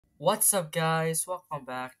What's up, guys? Welcome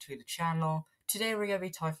back to the channel. Today we're gonna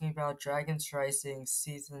be talking about Dragon's Rising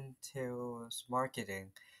Season 2's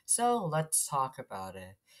marketing. So let's talk about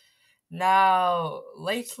it. Now,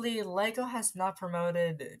 lately, LEGO has not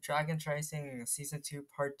promoted Dragon's Rising Season 2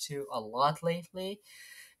 Part 2 a lot lately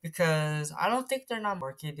because I don't think they're not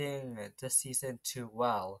marketing the season too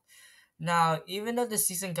well. Now, even though the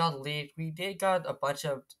season got leaked, we did got a bunch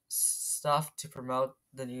of stuff to promote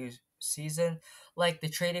the new season, like the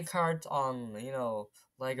trading cards on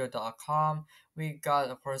Lego.com. We got,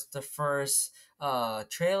 of course, the first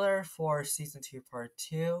trailer for season 2 part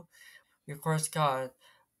 2. We of course got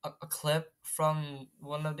a clip from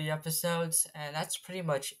one of the episodes, and that's pretty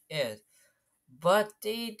much it. But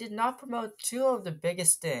they did not promote two of the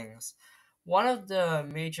biggest things. One of the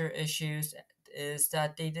major issues is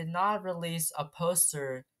that they did not release a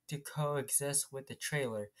poster to coexist with the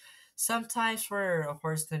trailer. Sometimes for, of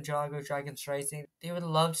course, Ninjago Dragon's Rising, they would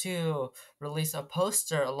love to release a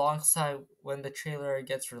poster alongside when the trailer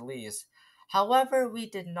gets released. However, we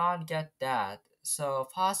did not get that. So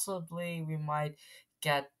possibly we might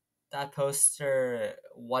get that poster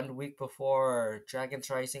 1 week before Dragon's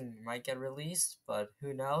Rising might get released, but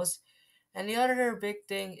who knows? And the other big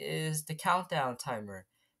thing is the countdown timer.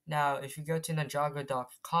 Now, if you go to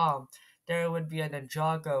Ninjago.com, there would be a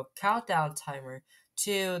Ninjago countdown timer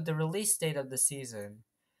to the release date of the season.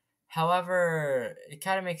 However, it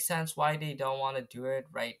kind of makes sense why they don't want to do it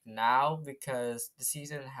right now because the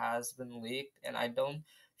season has been leaked, and I don't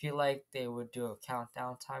feel like they would do a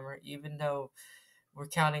countdown timer, even though we're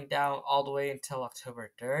counting down all the way until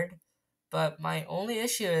October 3rd. But my only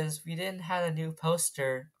issue is we didn't have a new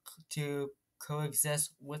poster to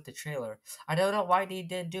coexist with the trailer. I don't know why they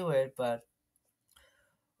didn't do it, but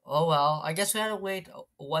oh well. I guess we had to wait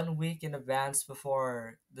 1 week in advance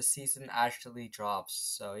before the season actually drops.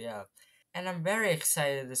 So yeah. And I'm very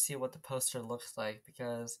excited to see what the poster looks like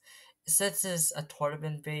because since it's a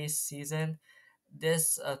tournament based season,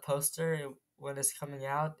 this poster when it's coming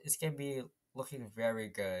out is gonna be looking very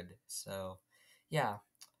good. So yeah.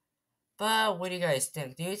 But what do you guys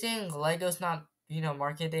think? Do you think Lego's not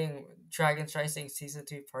marketing Dragon's Rising Season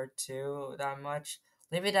 2 Part 2 that much?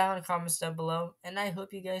 Leave it down in the comments down below, and I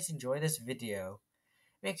hope you guys enjoy this video.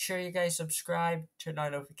 Make sure you guys subscribe, turn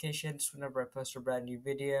on notifications whenever I post a brand new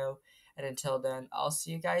video, and until then, I'll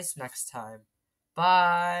see you guys next time.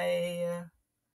 Bye!